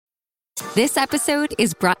This episode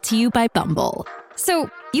is brought to you by Bumble. So,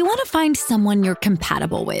 you want to find someone you're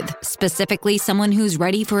compatible with, specifically someone who's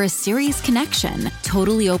ready for a serious connection,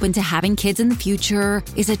 totally open to having kids in the future,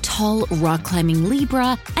 is a tall, rock-climbing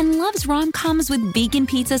Libra, and loves rom-coms with vegan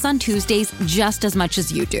pizzas on Tuesdays just as much as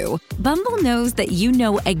you do. Bumble knows that you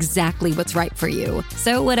know exactly what's right for you.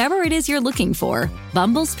 So whatever it is you're looking for,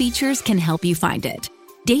 Bumble's features can help you find it.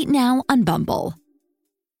 Date now on Bumble.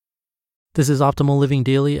 This is Optimal Living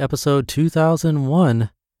Daily, episode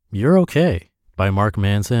 2001, You're Okay, by Mark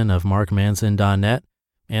Manson of markmanson.net.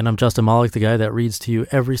 And I'm Justin Malik, the guy that reads to you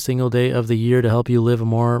every single day of the year to help you live a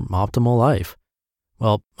more optimal life.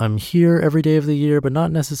 Well, I'm here every day of the year, but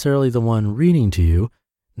not necessarily the one reading to you.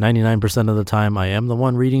 99% of the time I am the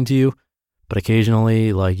one reading to you, but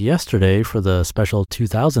occasionally, like yesterday for the special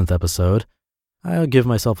 2000th episode, I'll give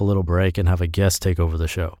myself a little break and have a guest take over the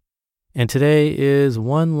show. And today is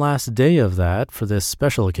one last day of that for this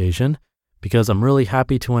special occasion because I'm really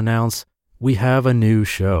happy to announce we have a new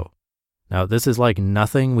show. Now, this is like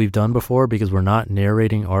nothing we've done before because we're not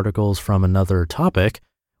narrating articles from another topic.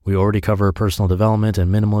 We already cover personal development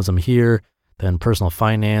and minimalism here, then personal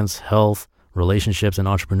finance, health, relationships, and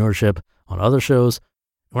entrepreneurship on other shows.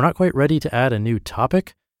 We're not quite ready to add a new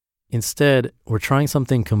topic. Instead, we're trying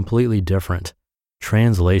something completely different: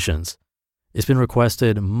 translations. It's been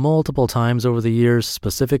requested multiple times over the years,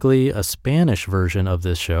 specifically a Spanish version of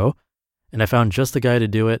this show, and I found just the guy to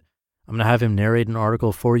do it. I'm going to have him narrate an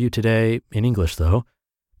article for you today, in English though,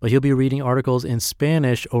 but he'll be reading articles in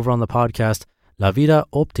Spanish over on the podcast La Vida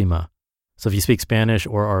Optima. So if you speak Spanish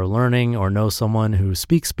or are learning or know someone who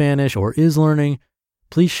speaks Spanish or is learning,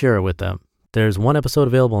 please share it with them. There's one episode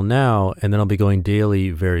available now, and then I'll be going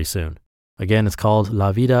daily very soon. Again, it's called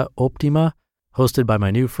La Vida Optima, hosted by my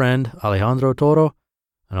new friend, Alejandro Toro,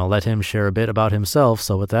 and I'll let him share a bit about himself.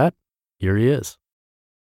 So with that, here he is.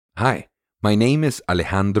 Hi, my name is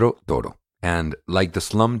Alejandro Toro, and like the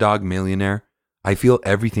Slumdog Millionaire, I feel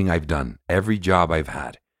everything I've done, every job I've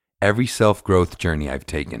had, every self-growth journey I've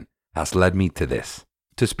taken has led me to this,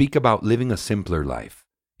 to speak about living a simpler life,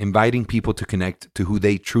 inviting people to connect to who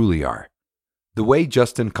they truly are. The way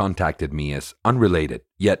Justin contacted me is unrelated,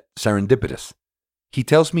 yet serendipitous. He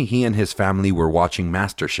tells me he and his family were watching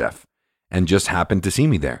MasterChef and just happened to see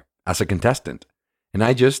me there as a contestant, and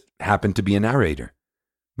I just happened to be a narrator.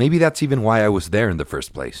 Maybe that's even why I was there in the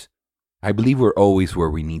first place. I believe we're always where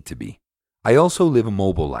we need to be. I also live a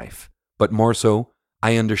mobile life, but more so,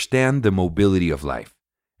 I understand the mobility of life,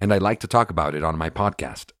 and I like to talk about it on my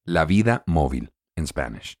podcast, La Vida Móvil, in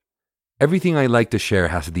Spanish. Everything I like to share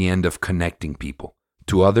has the end of connecting people,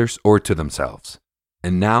 to others or to themselves.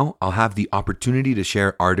 And now I'll have the opportunity to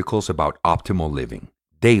share articles about optimal living,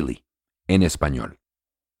 daily, en español.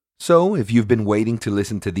 So if you've been waiting to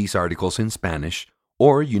listen to these articles in Spanish,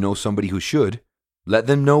 or you know somebody who should, let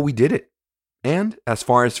them know we did it. And as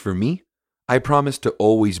far as for me, I promise to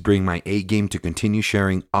always bring my A game to continue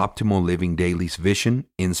sharing Optimal Living Daily's vision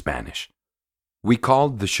in Spanish. We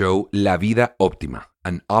called the show La Vida Optima,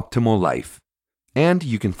 an optimal life. And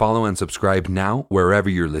you can follow and subscribe now wherever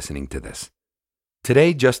you're listening to this.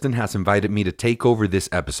 Today, Justin has invited me to take over this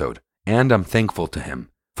episode, and I'm thankful to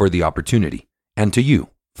him for the opportunity, and to you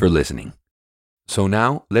for listening. So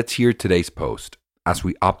now, let's hear today's post as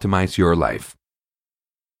we optimize your life.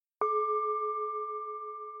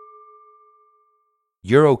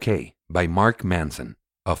 You're Okay by Mark Manson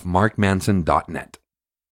of markmanson.net.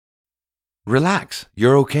 Relax,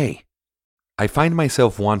 you're okay. I find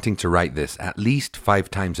myself wanting to write this at least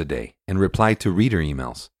 5 times a day and reply to reader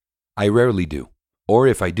emails. I rarely do. Or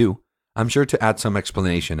if I do, I'm sure to add some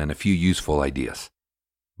explanation and a few useful ideas.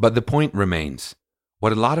 But the point remains,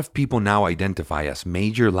 what a lot of people now identify as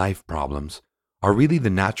major life problems are really the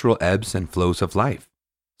natural ebbs and flows of life.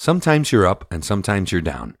 Sometimes you're up and sometimes you're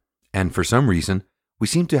down, and for some reason, we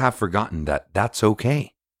seem to have forgotten that that's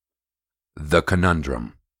okay. The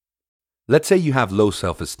conundrum. Let's say you have low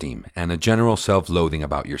self-esteem and a general self-loathing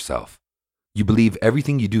about yourself. You believe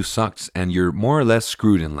everything you do sucks and you're more or less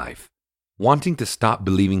screwed in life. Wanting to stop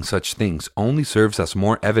believing such things only serves as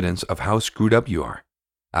more evidence of how screwed up you are.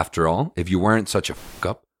 After all, if you weren't such a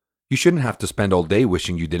fuck-up, you shouldn't have to spend all day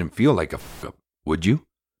wishing you didn't feel like a fuck-up, would you?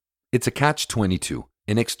 It's a catch-22.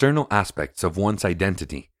 In external aspects of one's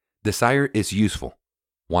identity, desire is useful.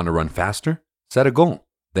 Want to run faster? Set a goal,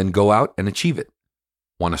 then go out and achieve it.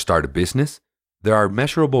 Want to start a business? There are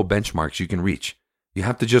measurable benchmarks you can reach. You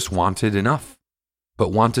have to just want it enough.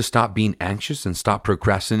 But want to stop being anxious and stop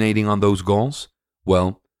procrastinating on those goals?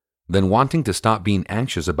 Well, then wanting to stop being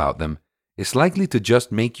anxious about them is likely to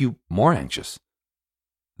just make you more anxious.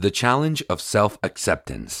 The challenge of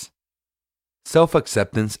self-acceptance.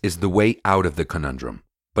 Self-acceptance is the way out of the conundrum,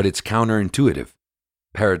 but it's counterintuitive.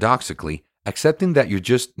 Paradoxically, accepting that you're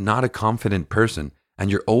just not a confident person and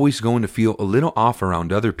you're always going to feel a little off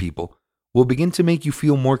around other people will begin to make you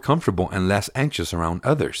feel more comfortable and less anxious around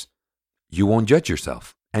others. You won't judge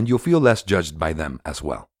yourself, and you'll feel less judged by them as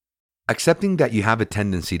well. Accepting that you have a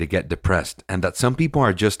tendency to get depressed and that some people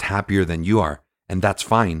are just happier than you are, and that's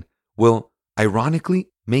fine, will, ironically,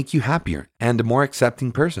 make you happier and a more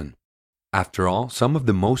accepting person. After all, some of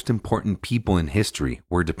the most important people in history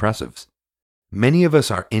were depressives. Many of us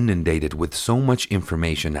are inundated with so much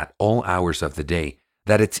information at all hours of the day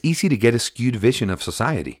that it's easy to get a skewed vision of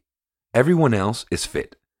society. Everyone else is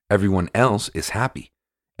fit. Everyone else is happy.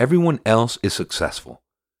 Everyone else is successful.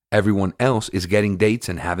 Everyone else is getting dates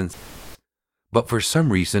and having sex. But for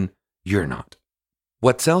some reason, you're not.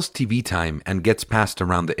 What sells TV time and gets passed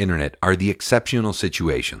around the internet are the exceptional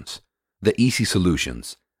situations, the easy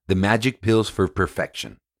solutions, the magic pills for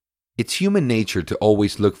perfection. It's human nature to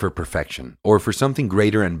always look for perfection or for something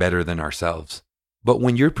greater and better than ourselves. But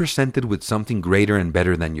when you're presented with something greater and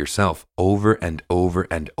better than yourself over and over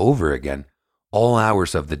and over again, all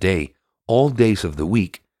hours of the day, all days of the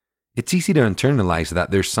week, it's easy to internalize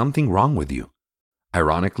that there's something wrong with you.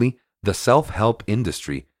 Ironically, the self-help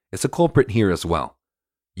industry is a culprit here as well.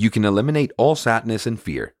 You can eliminate all sadness and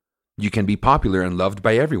fear. You can be popular and loved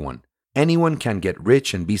by everyone. Anyone can get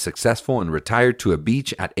rich and be successful and retire to a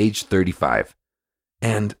beach at age 35.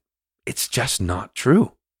 And it's just not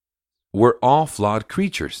true. We're all flawed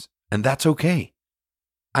creatures, and that's okay.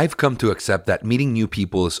 I've come to accept that meeting new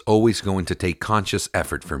people is always going to take conscious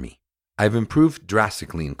effort for me. I've improved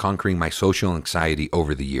drastically in conquering my social anxiety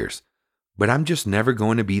over the years, but I'm just never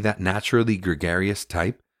going to be that naturally gregarious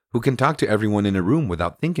type who can talk to everyone in a room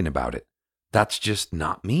without thinking about it. That's just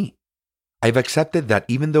not me. I've accepted that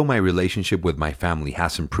even though my relationship with my family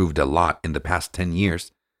has improved a lot in the past 10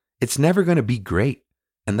 years, it's never going to be great,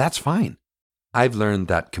 and that's fine. I've learned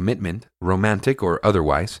that commitment, romantic or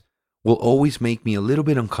otherwise, will always make me a little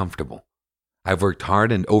bit uncomfortable. I've worked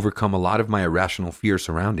hard and overcome a lot of my irrational fears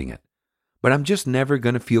surrounding it, but I'm just never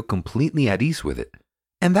going to feel completely at ease with it,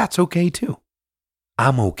 and that's okay too.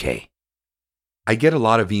 I'm okay. I get a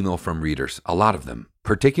lot of email from readers, a lot of them,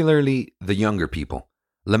 particularly the younger people,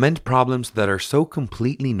 lament problems that are so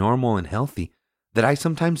completely normal and healthy that I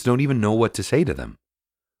sometimes don't even know what to say to them.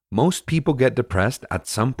 Most people get depressed at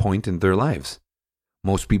some point in their lives.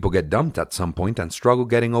 Most people get dumped at some point and struggle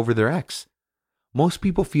getting over their ex. Most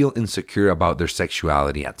people feel insecure about their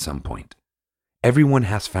sexuality at some point. Everyone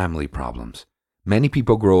has family problems. Many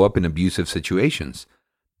people grow up in abusive situations.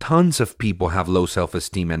 Tons of people have low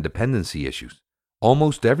self-esteem and dependency issues.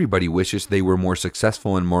 Almost everybody wishes they were more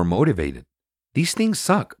successful and more motivated. These things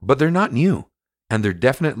suck, but they're not new, and they're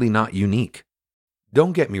definitely not unique.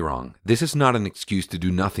 Don't get me wrong, this is not an excuse to do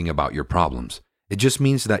nothing about your problems. It just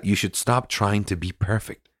means that you should stop trying to be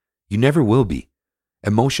perfect. You never will be.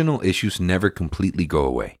 Emotional issues never completely go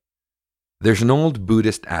away. There's an old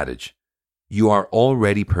Buddhist adage, you are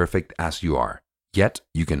already perfect as you are, yet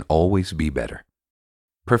you can always be better.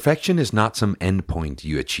 Perfection is not some endpoint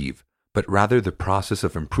you achieve, but rather the process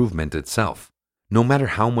of improvement itself. No matter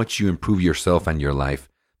how much you improve yourself and your life,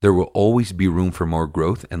 there will always be room for more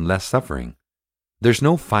growth and less suffering. There's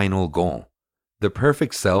no final goal. The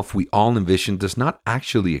perfect self we all envision does not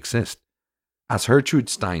actually exist. As Gertrude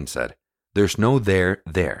Stein said, there's no there.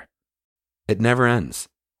 It never ends.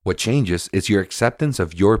 What changes is your acceptance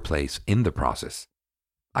of your place in the process.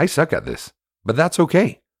 I suck at this, but that's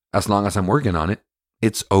okay. As long as I'm working on it,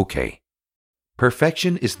 it's okay.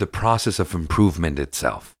 Perfection is the process of improvement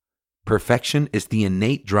itself. Perfection is the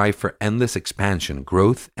innate drive for endless expansion,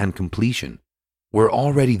 growth, and completion. We're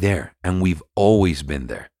already there, and we've always been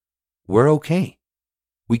there. We're okay.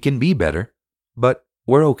 We can be better, but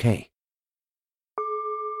we're okay.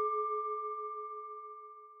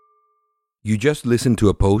 You just listened to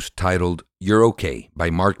a post titled, You're Okay by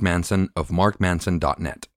Mark Manson of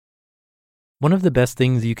markmanson.net. One of the best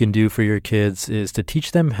things you can do for your kids is to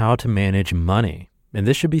teach them how to manage money. And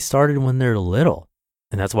this should be started when they're little.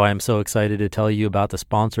 And that's why I'm so excited to tell you about the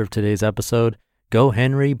sponsor of today's episode,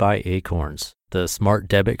 GoHenry by Acorns, the smart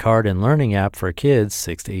debit card and learning app for kids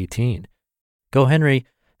 6 to 18. GoHenry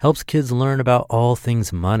helps kids learn about all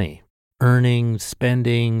things money, earning,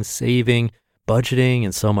 spending, saving, budgeting,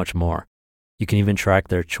 and so much more. You can even track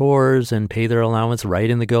their chores and pay their allowance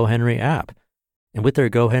right in the GoHenry app. And with their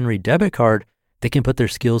GoHenry debit card, they can put their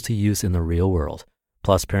skills to use in the real world.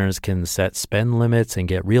 Plus, parents can set spend limits and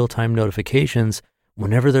get real-time notifications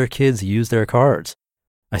whenever their kids use their cards.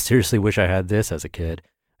 I seriously wish I had this as a kid.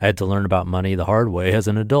 I had to learn about money the hard way as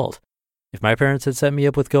an adult. If my parents had set me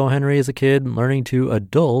up with GoHenry as a kid, learning to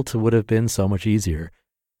adult would have been so much easier.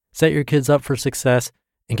 Set your kids up for success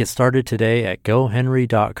and get started today at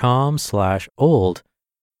gohenry.com/old.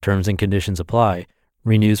 Terms and conditions apply.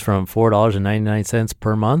 Renews from $4.99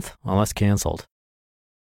 per month unless canceled.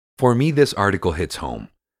 For me, this article hits home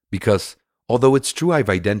because although it's true I've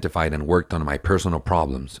identified and worked on my personal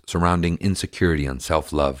problems surrounding insecurity and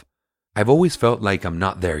self-love, I've always felt like I'm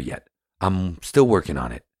not there yet. I'm still working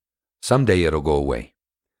on it. Someday it'll go away.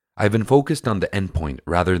 I've been focused on the endpoint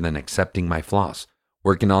rather than accepting my flaws,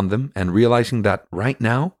 working on them and realizing that right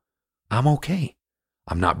now, I'm okay.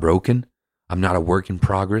 I'm not broken. I'm not a work in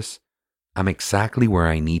progress. I'm exactly where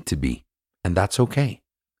I need to be, and that's okay.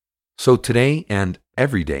 So today and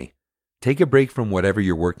every day, take a break from whatever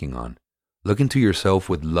you're working on. Look into yourself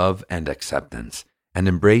with love and acceptance, and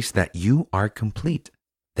embrace that you are complete,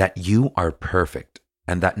 that you are perfect,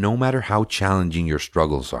 and that no matter how challenging your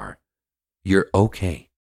struggles are, you're okay.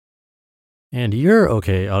 And you're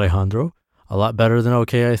okay, Alejandro. A lot better than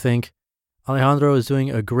okay, I think. Alejandro is doing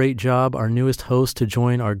a great job, our newest host to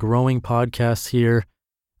join our growing podcast here.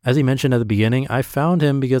 As he mentioned at the beginning, I found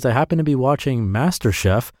him because I happened to be watching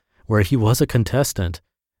MasterChef, where he was a contestant,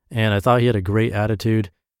 and I thought he had a great attitude.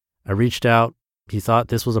 I reached out. He thought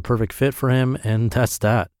this was a perfect fit for him, and that's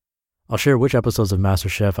that. I'll share which episodes of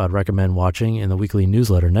MasterChef I'd recommend watching in the weekly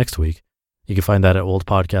newsletter next week. You can find that at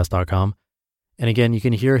oldpodcast.com. And again, you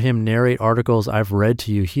can hear him narrate articles I've read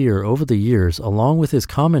to you here over the years, along with his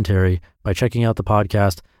commentary by checking out the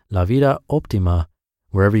podcast La Vida Optima,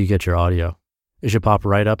 wherever you get your audio. It should pop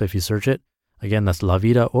right up if you search it. Again, that's La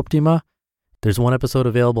Vida Optima. There's one episode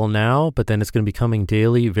available now, but then it's going to be coming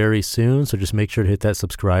daily very soon, so just make sure to hit that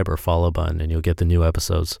subscribe or follow button and you'll get the new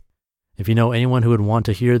episodes. If you know anyone who would want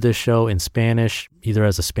to hear this show in Spanish, either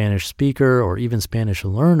as a Spanish speaker or even Spanish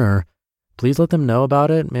learner, please let them know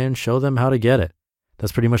about it and show them how to get it.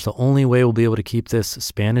 That's pretty much the only way we'll be able to keep this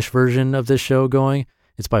Spanish version of this show going.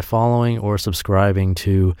 It's by following or subscribing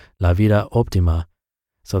to La Vida Optima.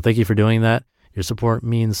 So thank you for doing that. Your support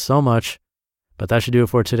means so much. But that should do it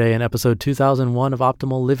for today in episode 2001 of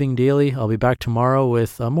Optimal Living Daily. I'll be back tomorrow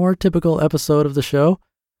with a more typical episode of the show.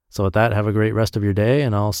 So with that, have a great rest of your day,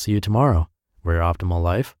 and I'll see you tomorrow, where your optimal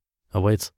life awaits.